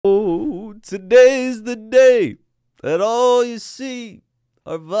Today's the day that all you see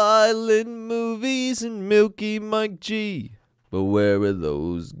are violent movies and MilkyMikeG. But where are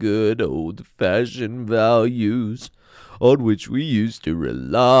those good old-fashioned values on which we used to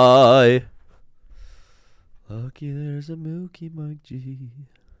rely? Lucky there's a MilkyMikeG.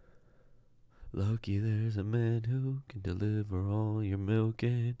 Lucky there's a man who can deliver all your milk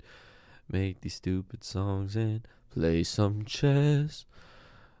and make these stupid songs and play some chess.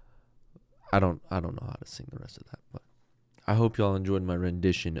 I don't know how to sing the rest of that, but I hope y'all enjoyed my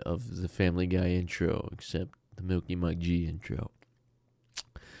rendition of the Family Guy intro, except the MilkyMikeG intro.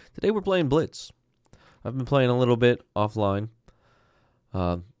 Today we're playing Blitz. I've been playing a little bit offline.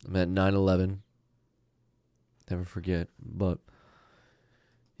 I'm at 9/11. Never forget. But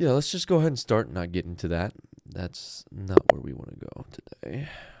yeah, let's just go ahead and start and not get into that. That's not where we want to go today.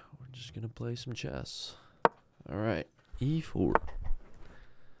 We're just going to play some chess. All right. E4.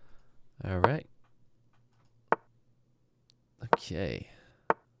 All right. Okay.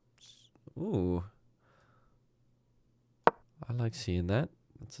 Ooh. I like seeing that.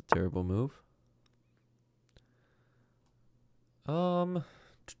 That's a terrible move.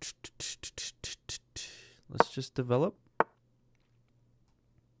 Let's just develop.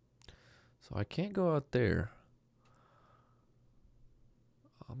 So I can't go out there.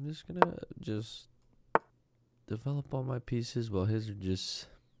 I'm just gonna develop all my pieces while his are just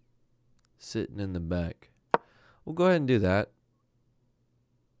sitting in the back. We'll go ahead and do that.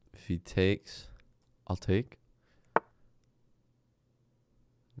 If he takes, I'll take.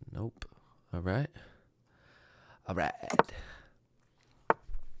 Nope. All right. All right.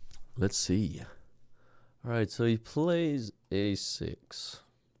 Let's see. All right, so he plays a6.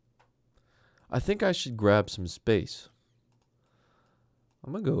 I think I should grab some space.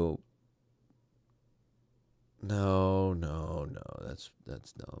 I'm going to go. No. That's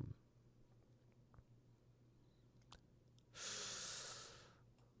dumb.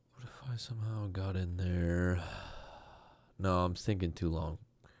 What if I somehow got in there? No, I'm thinking too long.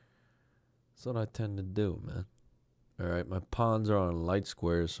 That's what I tend to do, man. All right, my pawns are on light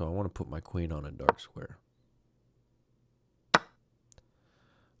squares, so I want to put my queen on a dark square.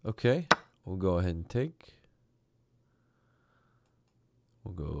 Okay, we'll go ahead and take.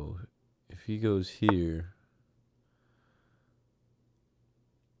 We'll go, if he goes here,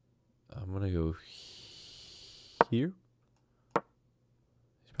 I'm going to go here.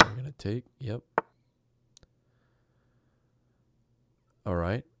 He's probably going to take, yep. All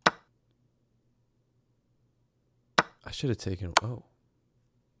right. I should have taken, oh.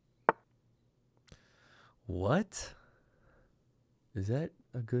 What? Is that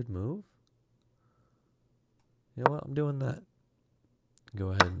a good move? You know what? I'm doing that. Go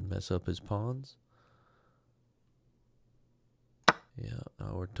ahead and mess up his pawns. Yeah,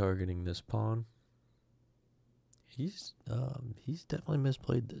 now we're targeting this pawn. He's definitely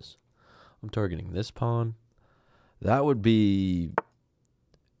misplayed this. I'm targeting this pawn. That would be,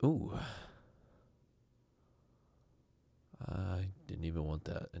 ooh. I didn't even want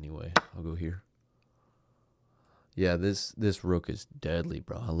that anyway. I'll go here. Yeah, this rook is deadly,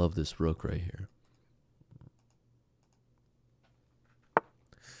 bro. I love this rook right here.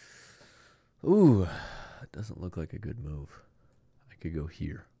 Ooh, it doesn't look like a good move. I could go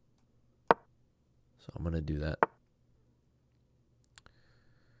here. So I'm going to do that.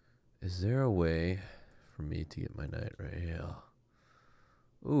 Is there a way for me to get my knight right here?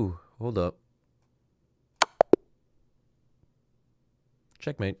 Ooh, hold up.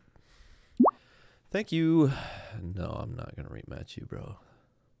 Checkmate. Thank you. No, I'm not going to rematch you, bro.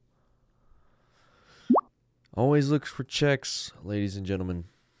 Always looks for checks, ladies and gentlemen.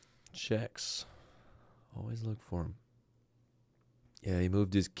 Checks. Always look for him. Yeah, he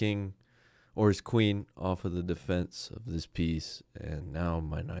moved his king or his queen off of the defense of this piece, and now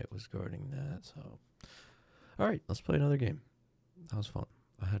my knight was guarding that. So, all right, let's play another game. That was fun.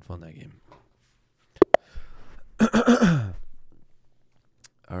 I had fun that game.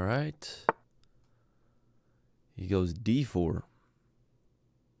 All right. He goes d4.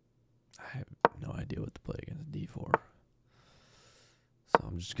 I have no idea what to play against d4. So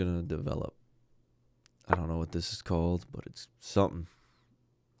I'm just going to develop. I don't know what this is called, but it's something.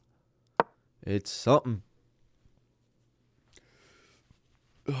 It's something.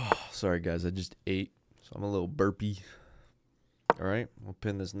 Oh, sorry, guys. I just ate, so I'm a little burpy. All right. We'll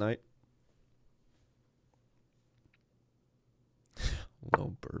pin this knight.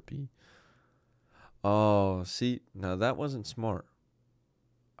 Little burpee. Oh, see, now that wasn't smart.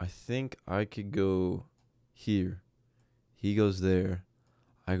 I think I could go here. He goes there.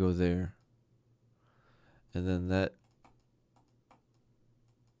 I go there. And then that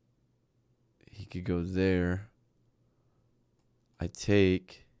could go there. I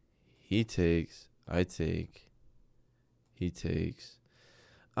take. He takes. I take. He takes.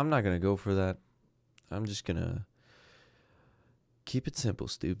 I'm not going to go for that. I'm just going to keep it simple,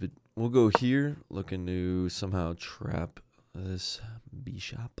 stupid. We'll go here, looking to somehow trap this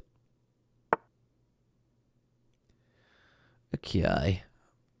bishop. Okay.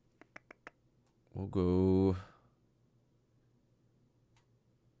 We'll go.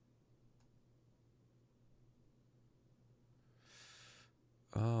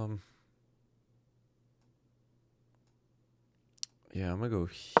 Yeah, I'm gonna go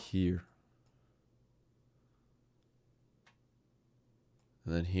here.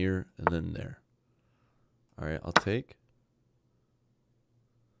 And then here, and then there. Alright, I'll take.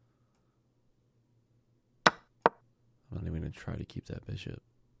 I'm not even gonna try to keep that bishop.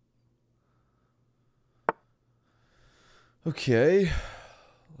 Okay.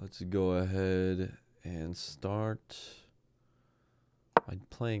 Let's go ahead and start by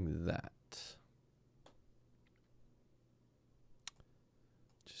playing that.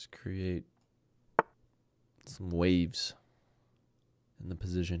 Just create some waves in the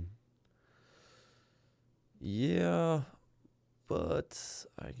position. Yeah, but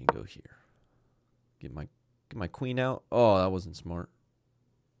I can go here. Get my queen out. Oh, that wasn't smart.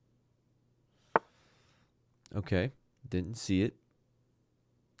 Okay, didn't see it.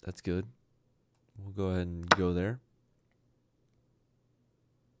 That's good. We'll go ahead and go there.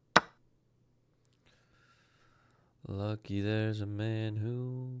 Lucky there's a man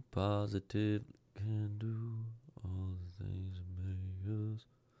who positive can do all the things that make us.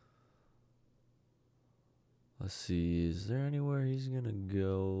 Let's see, is there anywhere he's gonna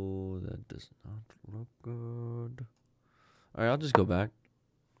go that does not look good? Alright, I'll just go back.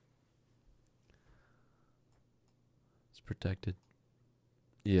 It's protected.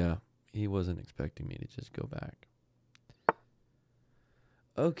 Yeah, he wasn't expecting me to just go back.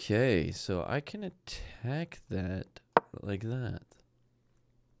 Okay, so I can attack that like that.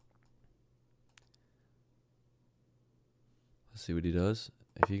 Let's see what he does.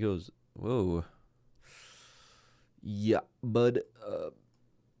 If he goes, whoa. Yeah, bud.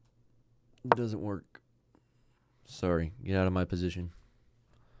 Doesn't work. Sorry, get out of my position.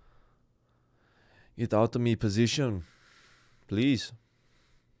 Get out of me position. Please.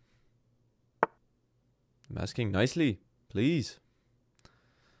 I'm asking nicely. Please.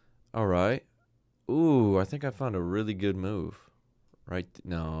 Alright. Ooh, I think I found a really good move. Right?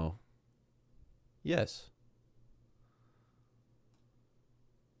 No. Yes.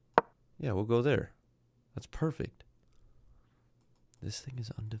 Yeah, we'll go there. That's perfect. This thing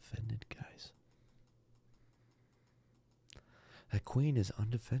is undefended, guys. That queen is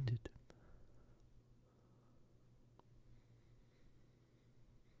undefended.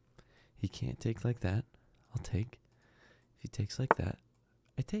 He can't take like that. I'll take. If he takes like that,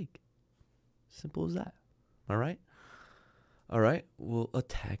 I take. Simple as that. All right? All right. We'll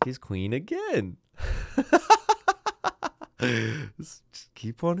attack his queen again. Just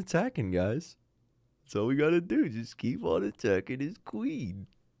keep on attacking, guys. That's all we got to do. Just keep on attacking his queen.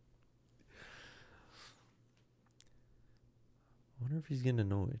 I wonder if he's getting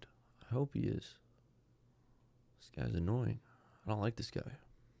annoyed. I hope he is. This guy's annoying. I don't like this guy.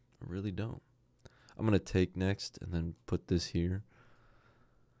 I really don't. I'm going to take next and then put this here.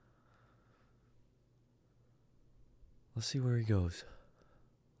 Let's see where he goes.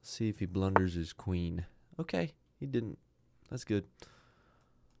 Let's see if he blunders his queen. Okay, he didn't. That's good.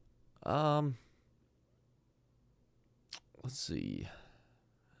 Let's see.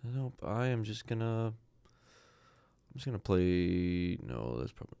 Nope, I'm just gonna play. No,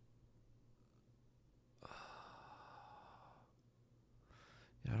 that's probably.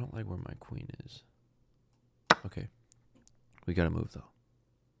 Yeah, I don't like where my queen is. Okay, we gotta move though.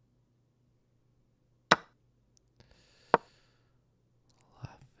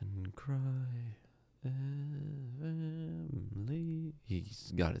 Laugh and cry, Emily.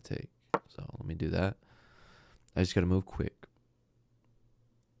 He's gotta take. So let me do that. I just gotta move quick.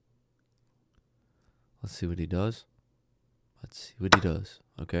 Let's see what he does. Let's see what he does.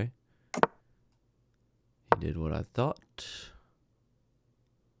 Okay. He did what I thought.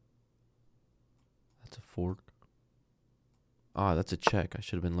 That's a fork. Ah, that's a check. I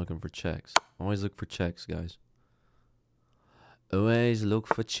should have been looking for checks. Always look for checks, guys. Always look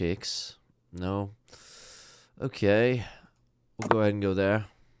for chicks. No. Okay. We'll go ahead and go there.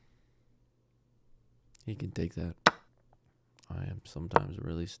 He can take that. I am sometimes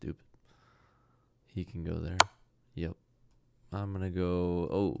really stupid. He can go there. Yep. I'm going to go...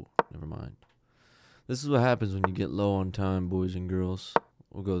 Oh, never mind. This is what happens when you get low on time, boys and girls.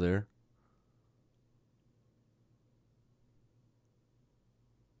 We'll go there.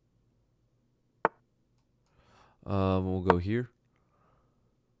 We'll go here.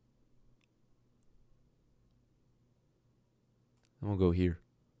 And we'll go here.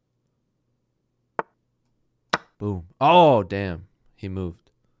 Boom. Oh, damn. He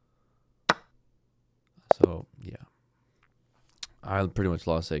moved. So, yeah. I pretty much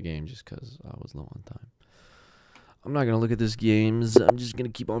lost that game just because I was low on time. I'm not going to look at this games. I'm just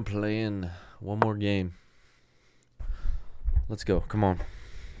going to keep on playing. One more game. Let's go. Come on.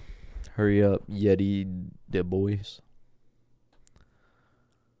 Hurry up, Yeti the boys.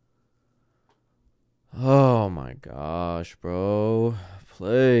 Oh, my gosh, bro.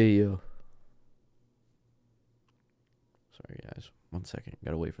 Play. Sorry, guys. 1 second.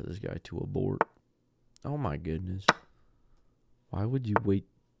 Got to wait for this guy to abort. Oh, my goodness. Why would you wait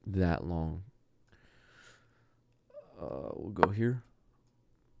that long? We'll go here.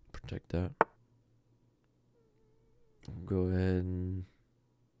 Protect that. We'll go ahead and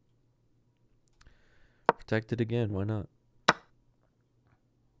protect it again. Why not?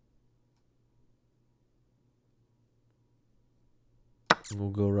 We'll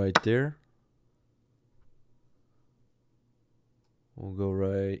go right there. We'll go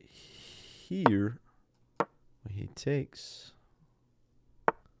right here. When he takes.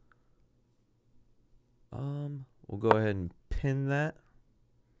 We'll go ahead and pin that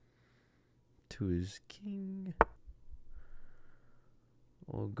to his king.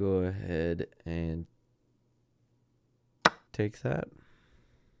 We'll go ahead and take that.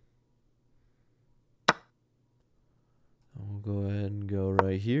 We'll go ahead and go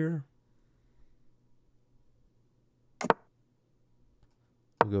right here.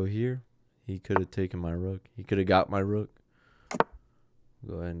 We'll go here. He could have taken my rook. He could have got my rook.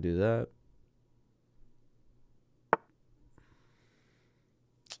 Go ahead and do that.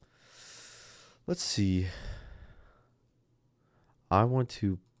 Let's see. I want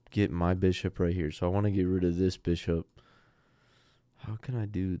to get my bishop right here. So I want to get rid of this bishop. How can I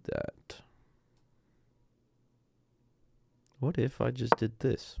do that? What if I just did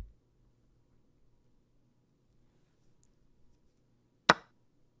this?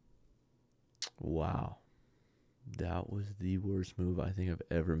 Wow. That was the worst move I think I've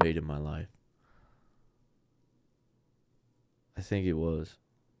ever made in my life. I think it was.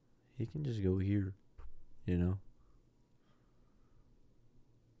 He can just go here, you know?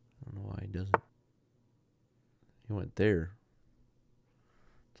 I don't know why he doesn't. He went there.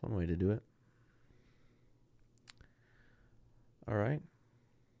 That's one way to do it. Alright.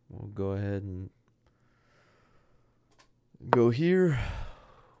 We'll go ahead and go here.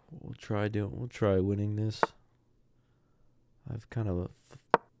 We'll try winning this. I've kind of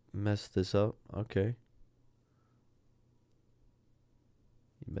messed this up. Okay.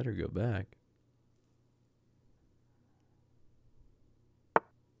 You better go back.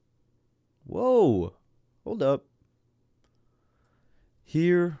 Whoa. Hold up.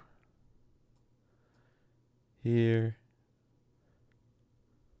 Here. Here.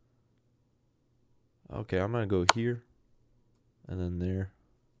 Okay, I'm going to go here. And then there.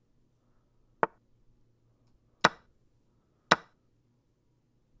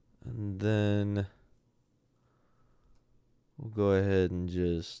 And then we'll go ahead and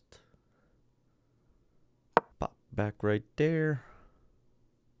just pop back right there.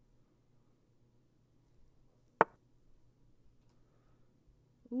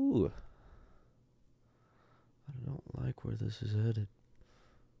 Ooh. I don't like where this is headed.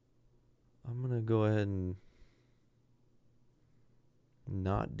 I'm going to go ahead and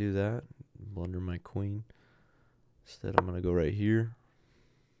not do that. Blunder my queen. Instead, I'm going to go right here.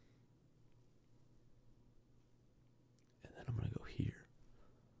 And then I'm going to go here.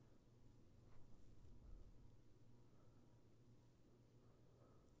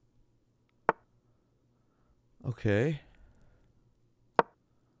 Okay.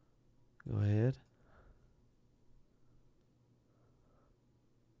 Go ahead.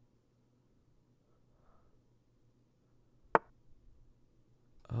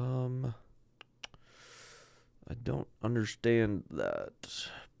 I don't understand that,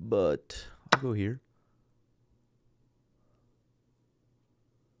 but I'll go here.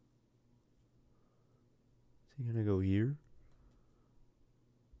 Is he gonna go here?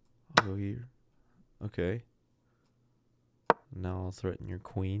 I'll go here. Okay. Now I'll threaten your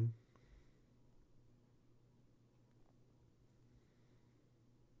queen.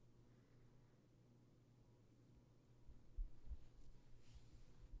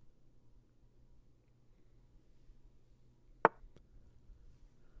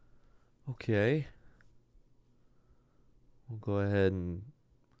 Okay. We'll go ahead and...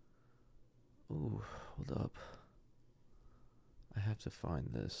 Ooh, hold up. I have to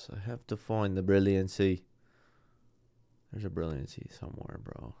find this. I have to find the brilliancy. There's a brilliancy somewhere,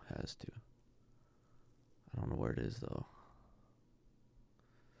 bro. Has to. I don't know where it is, though.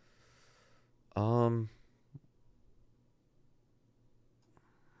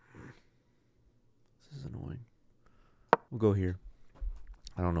 This is annoying. We'll go here.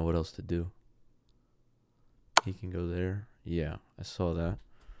 I don't know what else to do. He can go there. Yeah, I saw that.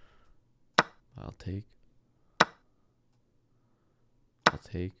 I'll take.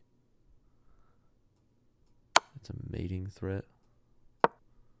 It's a mating threat.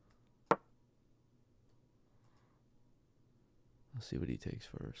 I'll see what he takes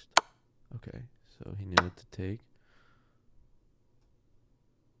first. Okay, so he knew what to take.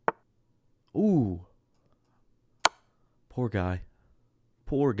 Ooh. Poor guy.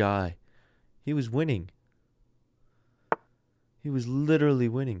 Poor guy. He was winning. He was literally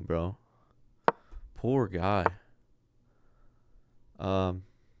winning, bro. Poor guy. We'll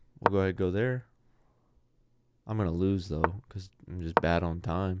go ahead and go there. I'm going to lose, though, because I'm just bad on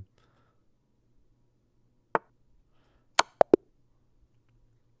time.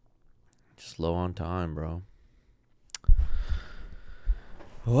 Just low on time, bro.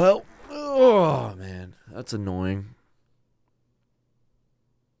 Well, oh, man. That's annoying.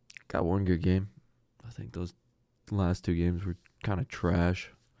 Got one good game. I think those last two games were kind of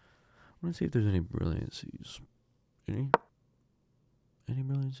trash. I want to see if there's any brilliancies. Any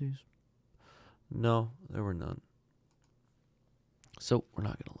brilliancies? No, there were none. So we're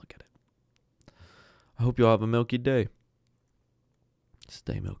not going to look at it. I hope you all have a milky day.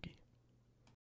 Stay milky.